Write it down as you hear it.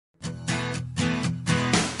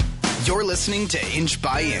You're listening to Inch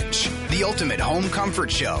by Inch, the ultimate home comfort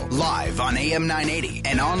show, live on AM 980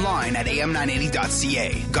 and online at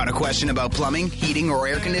am980.ca. Got a question about plumbing, heating, or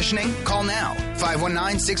air conditioning? Call now,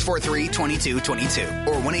 519-643-2222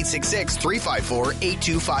 or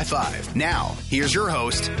 1-866-354-8255. Now, here's your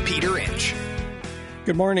host, Peter Inch.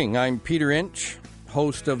 Good morning. I'm Peter Inch,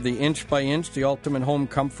 host of the Inch by Inch, the ultimate home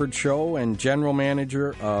comfort show, and general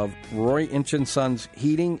manager of Roy Inch & Sons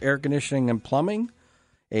Heating, Air Conditioning, and Plumbing,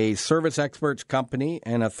 a service experts company,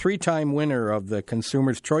 and a 3-time winner of the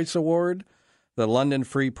Consumer's Choice Award, the London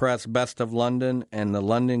Free Press Best of London, and the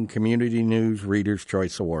London Community News Reader's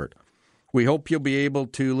Choice Award. We hope you'll be able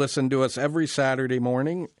to listen to us every Saturday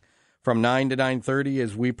morning from 9 to 9:30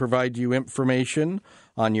 as we provide you information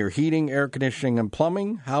on your heating, air conditioning, and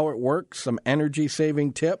plumbing, how it works, some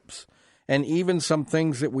energy-saving tips, and even some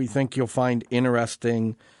things that we think you'll find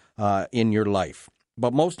interesting in your life.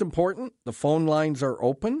 But most important, the phone lines are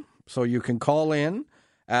open, so you can call in,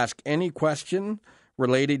 ask any question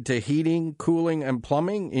related to heating, cooling, and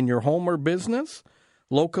plumbing in your home or business.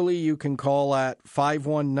 Locally, you can call at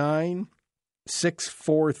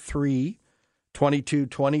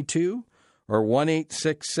 519-643-2222 or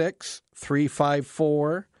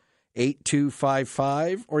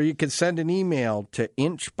 1-866-354-8255, or you can send an email to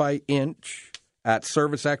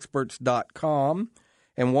inchbyinch@serviceexperts.com.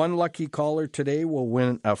 And one lucky caller today will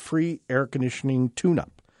win a free air conditioning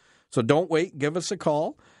tune-up. So don't wait. Give us a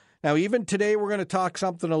call. Now, even today, we're going to talk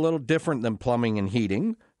something a little different than plumbing and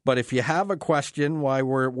heating. But if you have a question while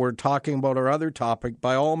we're talking about our other topic,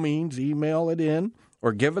 by all means, email it in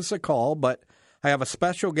or give us a call. But I have a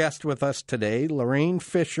special guest with us today, Lorraine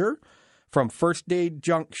Fisher from First Aid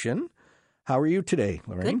Junction. How are you today,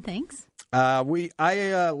 Lorraine? Good, thanks.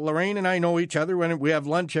 Lorraine and I know each other when we have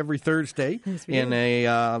lunch every Thursday in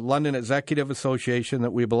a London Executive Association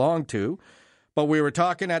that we belong to. But we were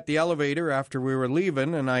talking at the elevator after we were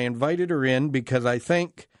leaving, and I invited her in because I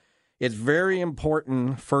think it's very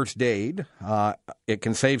important first aid. It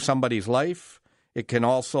can save somebody's life. It can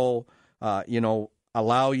also,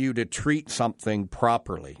 allow you to treat something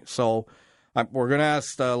properly. So we're going to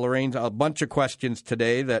ask Lorraine a bunch of questions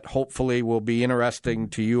today that hopefully will be interesting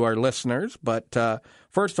to you, our listeners. But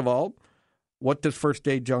first of all, what does First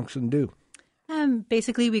Aid Junction do?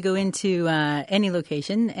 Basically, we go into any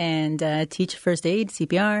location and teach first aid,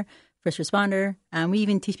 CPR, first responder. We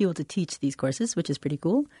even teach people to teach these courses, which is pretty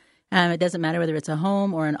cool. It doesn't matter whether it's a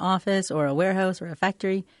home or an office or a warehouse or a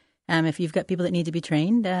factory. If you've got people that need to be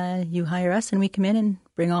trained, you hire us and we come in and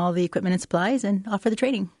bring all the equipment and supplies and offer the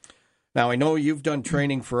training. Now, I know you've done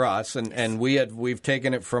training for us, and we've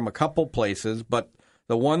taken it from a couple places, but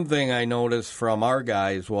the one thing I noticed from our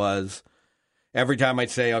guys was every time I'd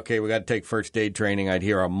say, okay, we got to take first aid training, I'd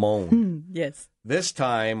hear a moan. Yes. This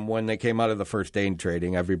time, when they came out of the first aid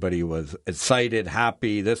training, everybody was excited,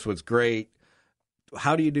 happy, this was great.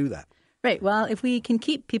 How do you do that? Right. Well, if we can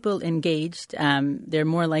keep people engaged, they're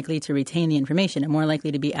more likely to retain the information and more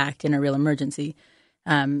likely to act in a real emergency.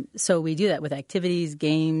 So we do that with activities,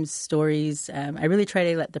 games, stories. I really try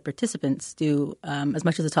to let the participants do as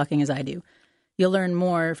much of the talking as I do. You'll learn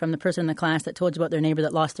more from the person in the class that told you about their neighbor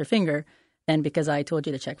that lost their finger than because I told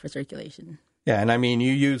you to check for circulation. Yeah, and I mean,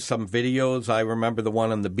 you used some videos. I remember the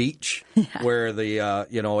one on the beach where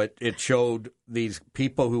it showed these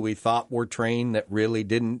people who we thought were trained that really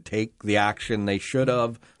didn't take the action they should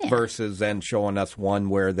have versus then showing us one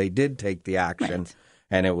where they did take the action. Right.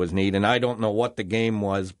 And it was neat. And I don't know what the game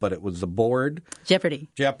was, but it was the board. Jeopardy,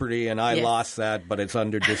 and I lost that, but it's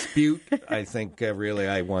under dispute. I think really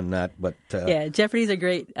I won that. But Jeopardy's a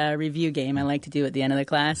great review game I like to do at the end of the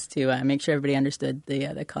class to make sure everybody understood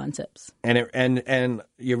the concepts. And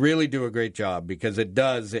you really do a great job because it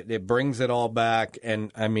does. It brings it all back.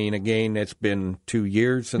 And, I mean, again, it's been 2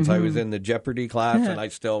 years since I was in the Jeopardy class, and I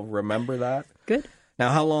still remember that. Good.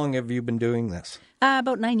 Now, how long have you been doing this?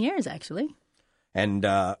 About 9 years, actually. And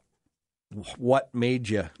what made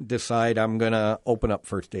you decide I'm going to open up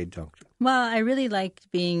First Aid Junction? Well, I really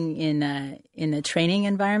liked being in a training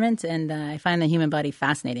environment, and I find the human body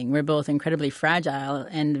fascinating. We're both incredibly fragile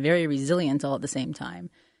and very resilient all at the same time.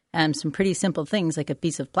 Some pretty simple things like a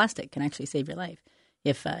piece of plastic can actually save your life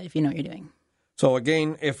if you know what you're doing. So,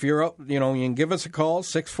 again, if you're up, you can give us a call,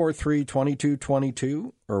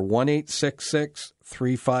 643-2222 or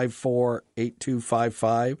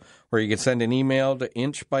 1-866-354-8255, or you can send an email to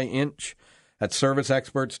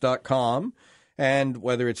inchbyinch@serviceexperts.com. And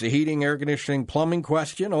whether it's a heating, air conditioning, plumbing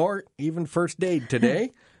question, or even first aid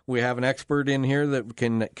today, we have an expert in here that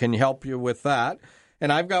can help you with that.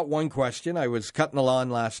 And I've got one question. I was cutting the lawn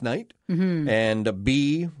last night, and a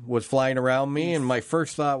bee was flying around me, and my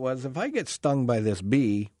first thought was, if I get stung by this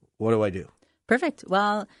bee, what do I do? Perfect.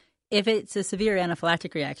 Well, if it's a severe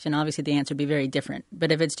anaphylactic reaction, obviously the answer would be very different.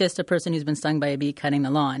 But if it's just a person who's been stung by a bee cutting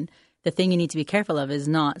the lawn, the thing you need to be careful of is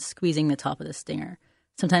not squeezing the top of the stinger.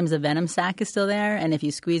 Sometimes the venom sac is still there, and if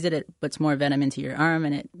you squeeze it, it puts more venom into your arm,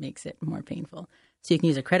 and it makes it more painful. So you can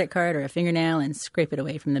use a credit card or a fingernail and scrape it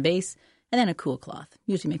away from the base, and then a cool cloth.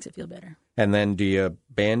 Usually makes it feel better. And then do you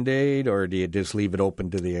Band-Aid, or do you just leave it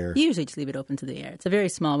open to the air? You usually just leave it open to the air. It's a very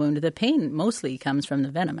small wound. The pain mostly comes from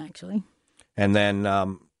the venom, actually. And then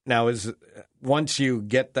now, once you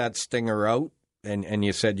get that stinger out, and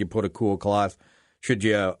you said you put a cool cloth, should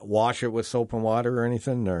you wash it with soap and water or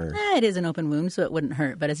anything? Or It is an open wound, so it wouldn't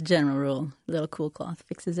hurt, but it's a general rule. A little cool cloth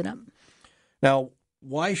fixes it up. Now,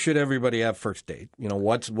 why should everybody have first aid?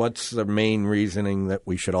 What's the main reasoning that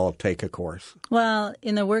we should all take a course? Well,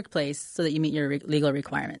 in the workplace, so that you meet your legal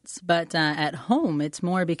requirements. But at home, it's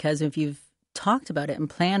more because if you've talked about it and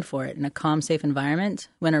planned for it in a calm, safe environment,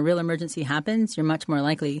 when a real emergency happens, you're much more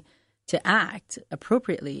likely to act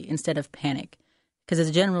appropriately instead of panic. Because as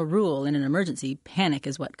a general rule, in an emergency, panic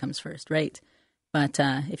is what comes first, right? But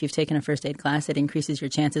if you've taken a first aid class, it increases your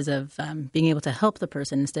chances of being able to help the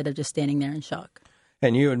person instead of just standing there in shock.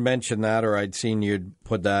 And you had mentioned that, or I'd seen you'd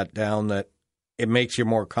put that down, that it makes you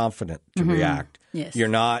more confident to react. Yes.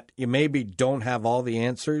 You maybe don't have all the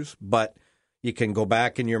answers, but you can go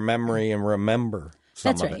back in your memory and remember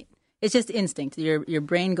some That's of right. it. It's just instinct. Your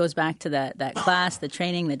brain goes back to that class, the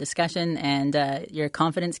training, the discussion, and your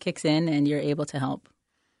confidence kicks in and you're able to help.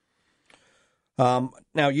 Now,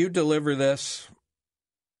 you deliver this,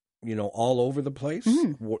 all over the place.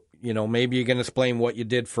 Maybe you can explain what you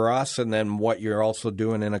did for us and then what you're also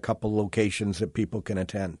doing in a couple locations that people can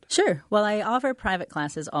attend. Sure. Well, I offer private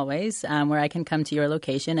classes always where I can come to your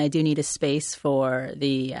location. I do need a space for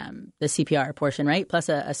the CPR portion, right? Plus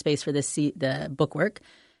a space for the bookwork.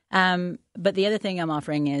 But the other thing I'm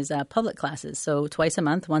offering is public classes. So twice a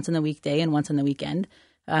month, once on the weekday and once on the weekend,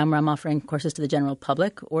 where I'm offering courses to the general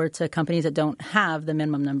public or to companies that don't have the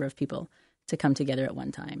minimum number of people to come together at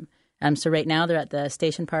one time. So right now they're at the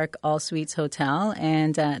Station Park All Suites Hotel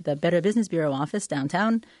and the Better Business Bureau office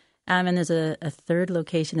downtown. And there's a third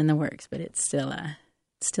location in the works, but it's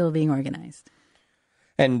still being organized.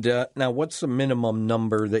 And now what's the minimum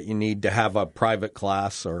number that you need to have a private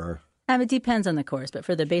class or... It depends on the course, but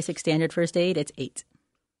for the basic standard first aid, it's 8.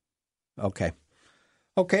 Okay.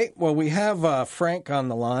 Well, we have Frank on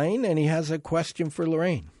the line, and he has a question for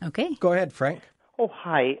Lorraine. Okay. Go ahead, Frank. Oh,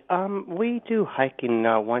 hi. We do hiking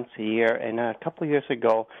once a year, and a couple of years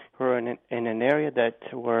ago, we were in an area there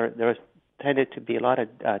was tended to be a lot of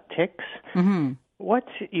ticks. Mm-hmm.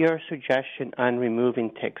 What's your suggestion on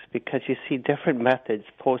removing ticks? Because you see different methods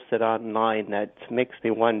posted online that makes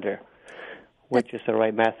me wonder. Which is the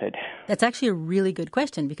right method? That's actually a really good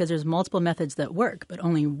question because there's multiple methods that work, but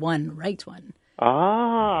only one right one.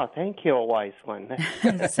 Ah, thank you, a wise one.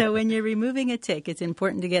 So when you're removing a tick, it's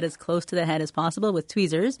important to get as close to the head as possible with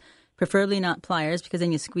tweezers, preferably not pliers because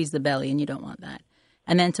then you squeeze the belly and you don't want that.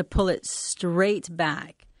 And then to pull it straight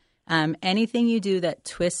back. Anything you do that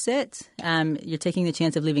twists it, you're taking the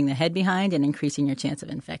chance of leaving the head behind and increasing your chance of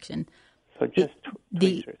infection. So just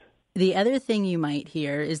tweezers. The other thing you might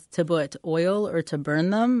hear is to put oil or to burn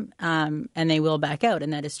them, and they will back out.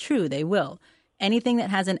 And that is true. They will. Anything that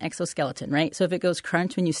has an exoskeleton, right? So if it goes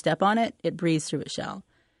crunch when you step on it, it breathes through its shell.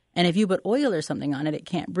 And if you put oil or something on it, it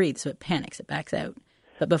can't breathe. So it panics. It backs out.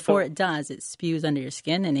 But before it does, it spews under your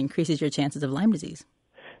skin and increases your chances of Lyme disease.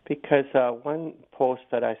 Because one post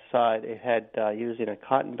that I saw, it had using a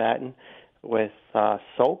cotton batton with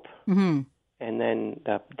soap, and then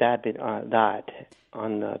dabbing that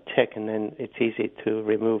on the tick, and then it's easy to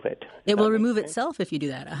remove it. It will remove itself if you do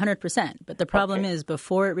that, 100%. But the problem is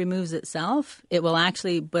before it removes itself, it will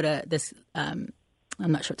actually put this, I'm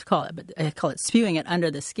not sure what to call it, but I call it spewing it under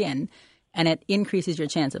the skin, and it increases your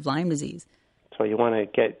chance of Lyme disease. So you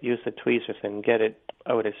want to use the tweezers and get it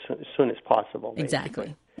out as soon as possible. Basically.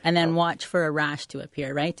 Exactly. And then watch for a rash to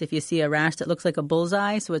appear, right? If you see a rash that looks like a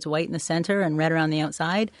bullseye, so it's white in the center and red around the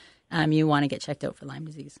outside, you want to get checked out for Lyme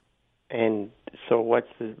disease. And so what's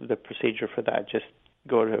the procedure for that? Just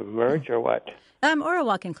go to Emerge or what? Or a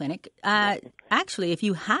walk-in clinic. Actually, if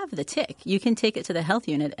you have the tick, you can take it to the health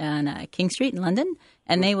unit on King Street in London,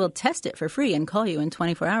 and they will test it for free and call you in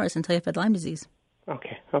 24 hours and tell you if you have Lyme disease.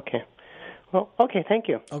 Okay. Well, okay, thank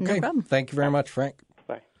you. Okay. No problem. Thank you very much, Frank.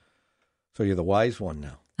 Bye. So you're the wise one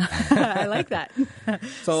now. I like that.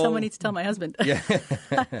 So, someone needs to tell my husband. Yeah.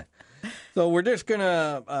 So we're just going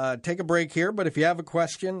to take a break here, but if you have a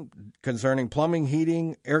question concerning plumbing,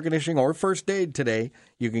 heating, air conditioning, or first aid today,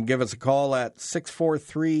 you can give us a call at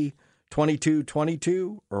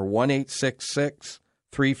 643-2222 or 1-866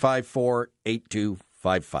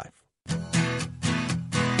 354-8255.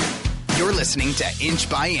 You're listening to Inch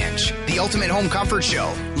by Inch, the ultimate home comfort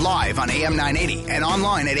show, live on AM 980 and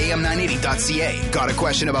online at am980.ca. Got a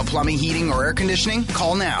question about plumbing, heating, or air conditioning?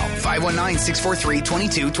 Call now,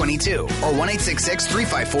 519-643-2222 or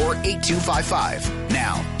 1-866-354-8255.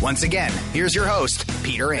 Now, once again, here's your host,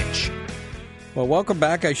 Peter Inch. Well, welcome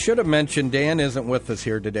back. I should have mentioned Dan isn't with us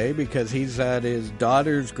here today because he's at his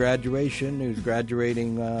daughter's graduation, who's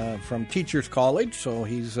graduating from Teachers College, so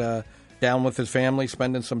he's down with his family,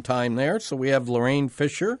 spending some time there. So we have Lorraine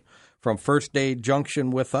Fisher from First Aid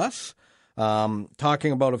Junction with us,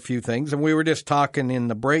 talking about a few things. And we were just talking in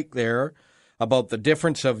the break there about the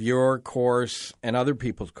difference of your course and other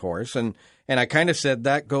people's course. And I kind of said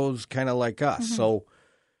that goes kind of like us. Mm-hmm. So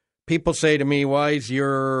people say to me, why is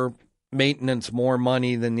your maintenance more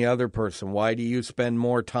money than the other person? Why do you spend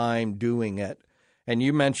more time doing it? And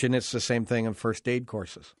you mentioned it's the same thing in first aid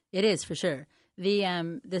courses. It is, for sure.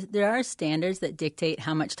 There are standards that dictate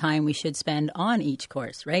how much time we should spend on each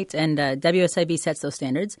course, right? And WSIB sets those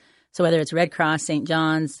standards. So whether it's Red Cross, St.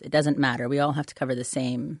 John's, it doesn't matter. We all have to cover the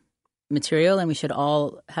same material, and we should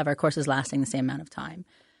all have our courses lasting the same amount of time.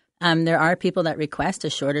 There are people that request a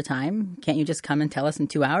shorter time. Can't you just come and tell us in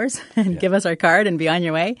 2 hours and give us our card and be on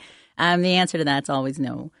your way? The answer to that's always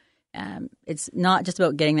no. It's not just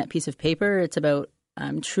about getting that piece of paper. It's about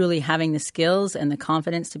truly having the skills and the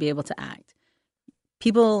confidence to be able to act.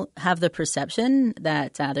 People have the perception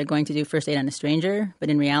that they're going to do first aid on a stranger, but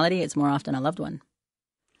in reality, it's more often a loved one.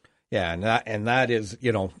 Yeah, and that is,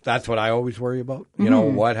 that's what I always worry about.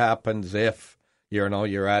 What happens if,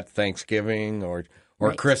 you're at Thanksgiving or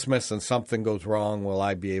right. Christmas and something goes wrong? Will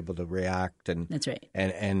I be able to react and that's right.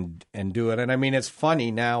 and do it? And I mean, it's funny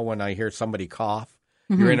now when I hear somebody cough.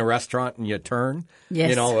 Mm-hmm. You're in a restaurant and you turn.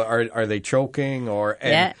 Yes. Are they choking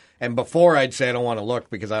Yeah. And before I'd say I don't want to look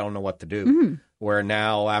because I don't know what to do. Mm-hmm. Where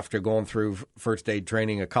now, after going through first aid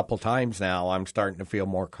training a couple times now, I'm starting to feel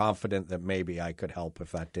more confident that maybe I could help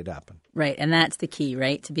if that did happen. Right, and that's the key,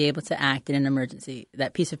 right? To be able to act in an emergency.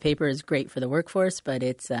 That piece of paper is great for the workforce, but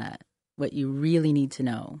it's what you really need to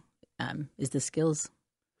know is the skills.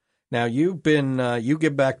 Now, you've been you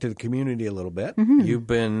give back to the community a little bit. Mm-hmm. You've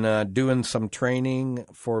been doing some training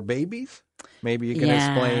for babies. Maybe you can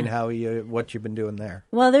explain what you've been doing there.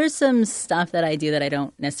 Well, there's some stuff that I do that I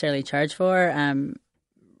don't necessarily charge for.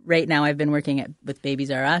 Right now, I've been working with Babies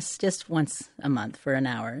R Us just once a month for an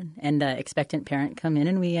hour, and expectant parent come in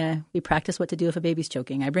and we practice what to do if a baby's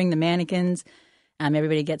choking. I bring the mannequins.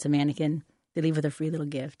 Everybody gets a mannequin. They leave with a free little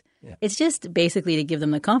gift. Yeah. It's just basically to give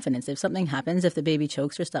them the confidence. If something happens, if the baby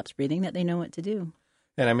chokes or stops breathing, that they know what to do.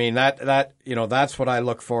 And I mean that that's what I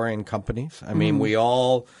look for in companies. I mean, we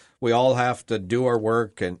all have to do our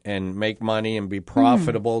work and make money and be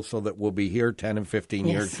profitable so that we'll be here 10 and 15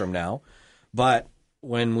 years from now. But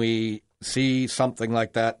when we see something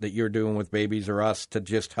like that you're doing with Babies R Us to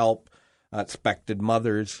just help expected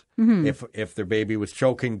mothers, if their baby was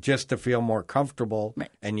choking, just to feel more comfortable,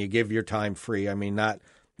 right. And you give your time free. I mean,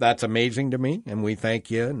 that's amazing to me, and we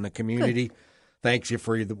thank you, and the community thanks you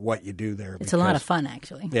for what you do there. It's a lot of fun,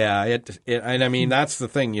 actually. Yeah, and I mean, that's the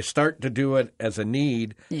thing. You start to do it as a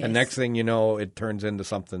need, and next thing you know, it turns into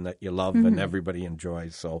something that you love and everybody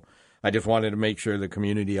enjoys. So I just wanted to make sure the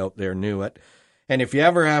community out there knew it. And if you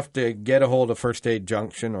ever have to get a hold of First Aid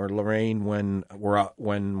Junction or Lorraine when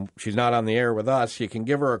she's not on the air with us, you can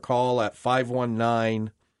give her a call at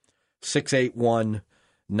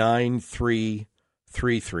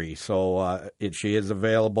 519-681-9333. So she is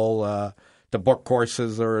available to book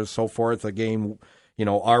courses or so forth. Again,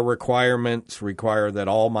 our requirements require that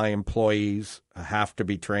all my employees have to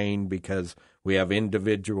be trained because we have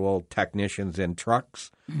individual technicians in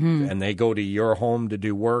trucks, and they go to your home to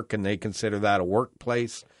do work, and they consider that a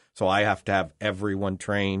workplace. So I have to have everyone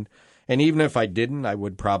trained. And even if I didn't, I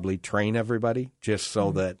would probably train everybody just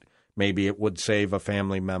so that maybe it would save a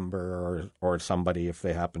family member or somebody if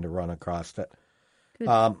they happen to run across it.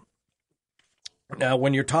 Now,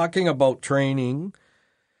 when you're talking about training,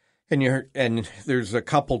 and there's a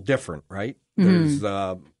couple different, right? There's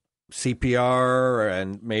CPR,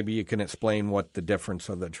 and maybe you can explain what the difference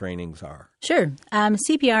of the trainings are. Sure.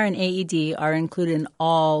 CPR and AED are included in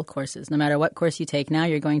all courses. No matter what course you take now,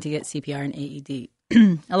 you're going to get CPR and AED.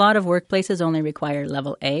 A lot of workplaces only require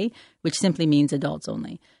level A, which simply means adults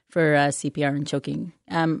only, for CPR and choking.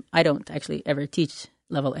 I don't actually ever teach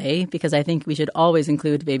level A because I think we should always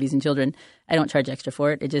include babies and children. I don't charge extra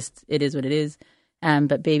for it. It is what it is.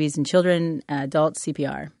 But babies and children, adults,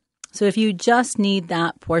 CPR. So if you just need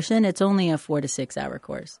that portion, it's only a 4 to 6 hour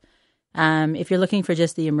course. If you're looking for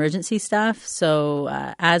just the emergency stuff, so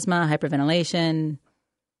asthma, hyperventilation,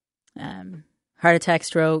 heart attack,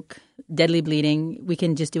 stroke, deadly bleeding, we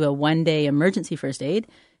can just do a 1-day emergency first aid,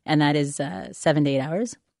 and that is 7 to 8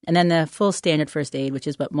 hours. And then the full standard first aid, which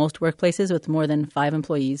is what most workplaces with more than 5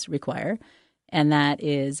 employees require. And that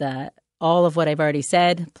is all of what I've already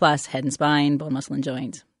said, plus head and spine, bone, muscle, and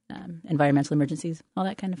joint, environmental emergencies, all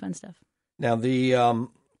that kind of fun stuff. Now,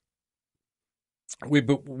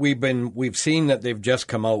 we've seen that they've just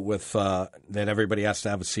come out with that everybody has to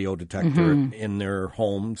have a CO detector in their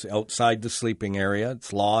homes outside the sleeping area.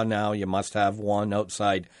 It's law now; you must have one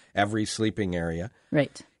outside every sleeping area.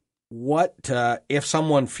 Right. What if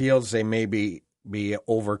someone feels they may be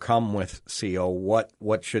overcome with CO?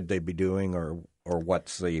 What should they be doing, or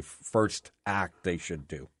what's the first act they should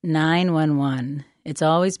do? 911. It's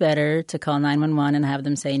always better to call 911 and have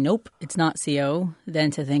them say, nope, it's not CO,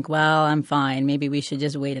 than to think, well, I'm fine. Maybe we should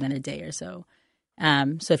just wait another day or so.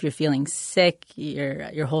 So if you're feeling sick,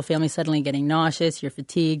 your whole family's suddenly getting nauseous, you're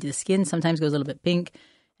fatigued, the skin sometimes goes a little bit pink.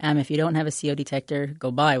 If you don't have a CO detector,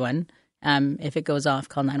 go buy one. If it goes off,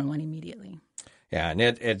 call 911 immediately. Yeah, and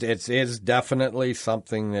it is definitely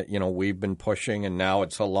something that, we've been pushing, and now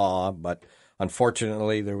it's a law, but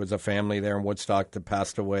unfortunately, there was a family there in Woodstock that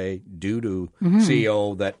passed away due to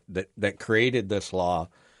CO that created this law,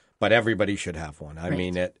 but everybody should have one. I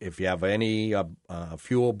mean, if you have any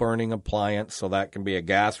fuel-burning appliance, so that can be a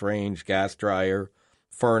gas range, gas dryer,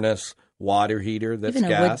 furnace, water heater that's even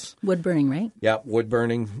gas. Wood burning, right? Yeah,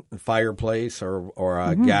 wood-burning fireplace or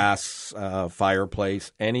a gas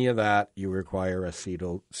fireplace, any of that, you require a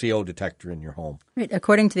CO detector in your home. Right.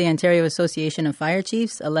 According to the Ontario Association of Fire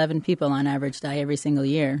Chiefs, 11 people on average die every single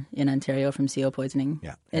year in Ontario from CO poisoning.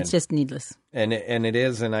 Yeah. It's just needless. And it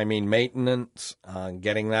is, and I mean, maintenance,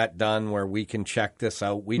 getting that done where we can check this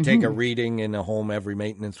out. We take a reading in a home every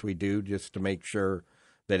maintenance we do just to make sure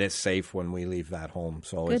that it's safe when we leave that home.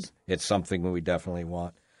 So it's something we definitely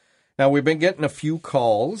want. Now, we've been getting a few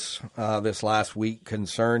calls this last week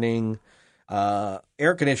concerning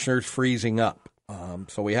air conditioners freezing up.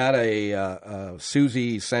 So we had a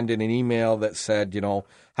Susie send in an email that said,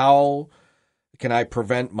 how can I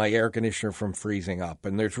prevent my air conditioner from freezing up?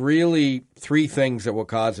 And there's really 3 things that will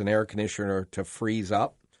cause an air conditioner to freeze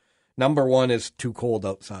up. Number one is too cold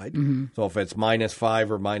outside. So if it's -5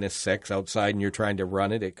 or -6 outside and you're trying to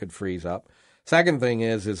run it, it could freeze up. Second thing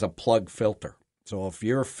is a plug filter. So if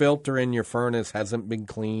your filter in your furnace hasn't been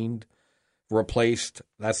cleaned, replaced,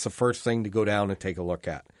 that's the first thing to go down and take a look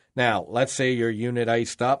at. Now, let's say your unit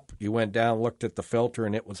iced up. You went down, looked at the filter,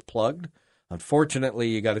 and it was plugged. Unfortunately,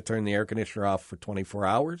 you got to turn the air conditioner off for 24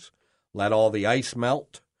 hours, let all the ice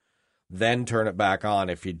melt, then turn it back on.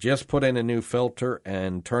 If you just put in a new filter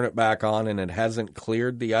and turn it back on and it hasn't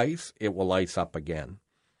cleared the ice, it will ice up again.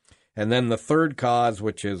 And then the third cause,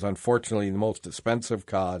 which is unfortunately the most expensive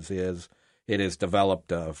cause, is it has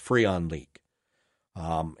developed a Freon leak.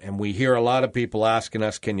 And we hear a lot of people asking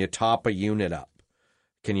us, can you top a unit up?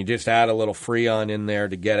 Can you just add a little Freon in there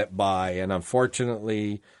to get it by? And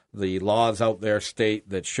unfortunately, the laws out there state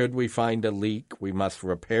that should we find a leak, we must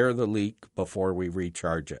repair the leak before we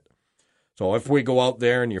recharge it. So if we go out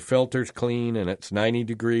there and your filter's clean and it's 90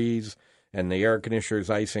 degrees and the air conditioner's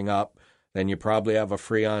icing up, then you probably have a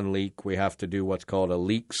Freon leak. We have to do what's called a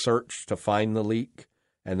leak search to find the leak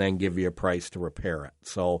and then give you a price to repair it.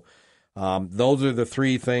 So those are the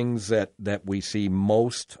 3 things that we see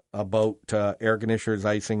most about air conditioners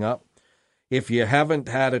icing up. If you haven't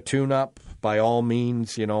had a tune-up, by all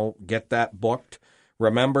means, get that booked.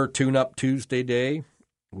 Remember Tune-Up Tuesday Day.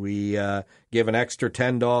 We give an extra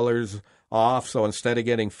 $10 off, so instead of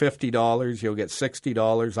getting $50, you'll get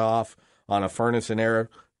 $60 off on a furnace and air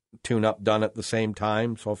tune-up done at the same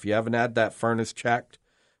time. So if you haven't had that furnace checked,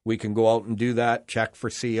 we can go out and do that, check for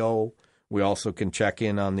CO. We also can check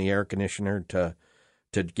in on the air conditioner to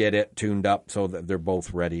get it tuned up so that they're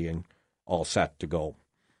both ready and all set to go.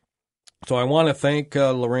 So I want to thank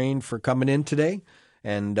Lorraine for coming in today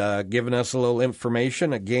and giving us a little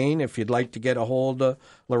information. Again, if you'd like to get a hold of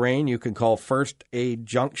Lorraine, you can call First Aid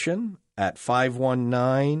Junction at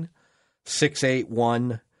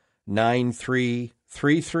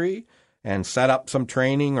 519-681-9333 and set up some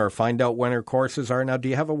training or find out when her courses are. Now, do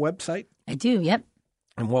you have a website? I do, yep.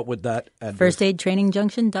 And what would that address?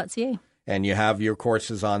 firstaidtrainingjunction.ca. And you have your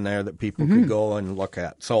courses on there that people could go and look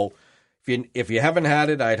at. So if you haven't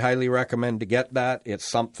had it, I'd highly recommend to get that. It's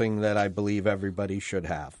something that I believe everybody should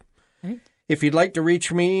have. Right. If you'd like to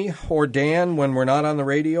reach me or Dan when we're not on the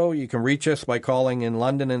radio, you can reach us by calling in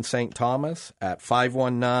London and St. Thomas at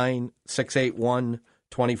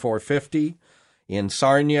 519-681-2450, in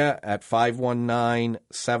Sarnia at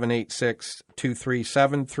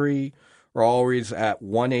 519-786-2373, We're always at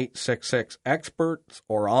 1-866-EXPERTS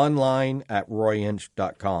or online at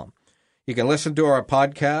royinch.com. You can listen to our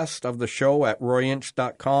podcast of the show at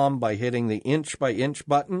royinch.com by hitting the Inch by Inch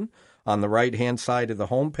button on the right-hand side of the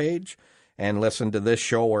homepage and listen to this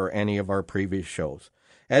show or any of our previous shows.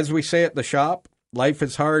 As we say at the shop, life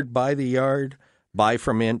is hard by the yard. Buy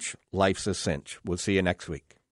from Inch. Life's a cinch. We'll see you next week.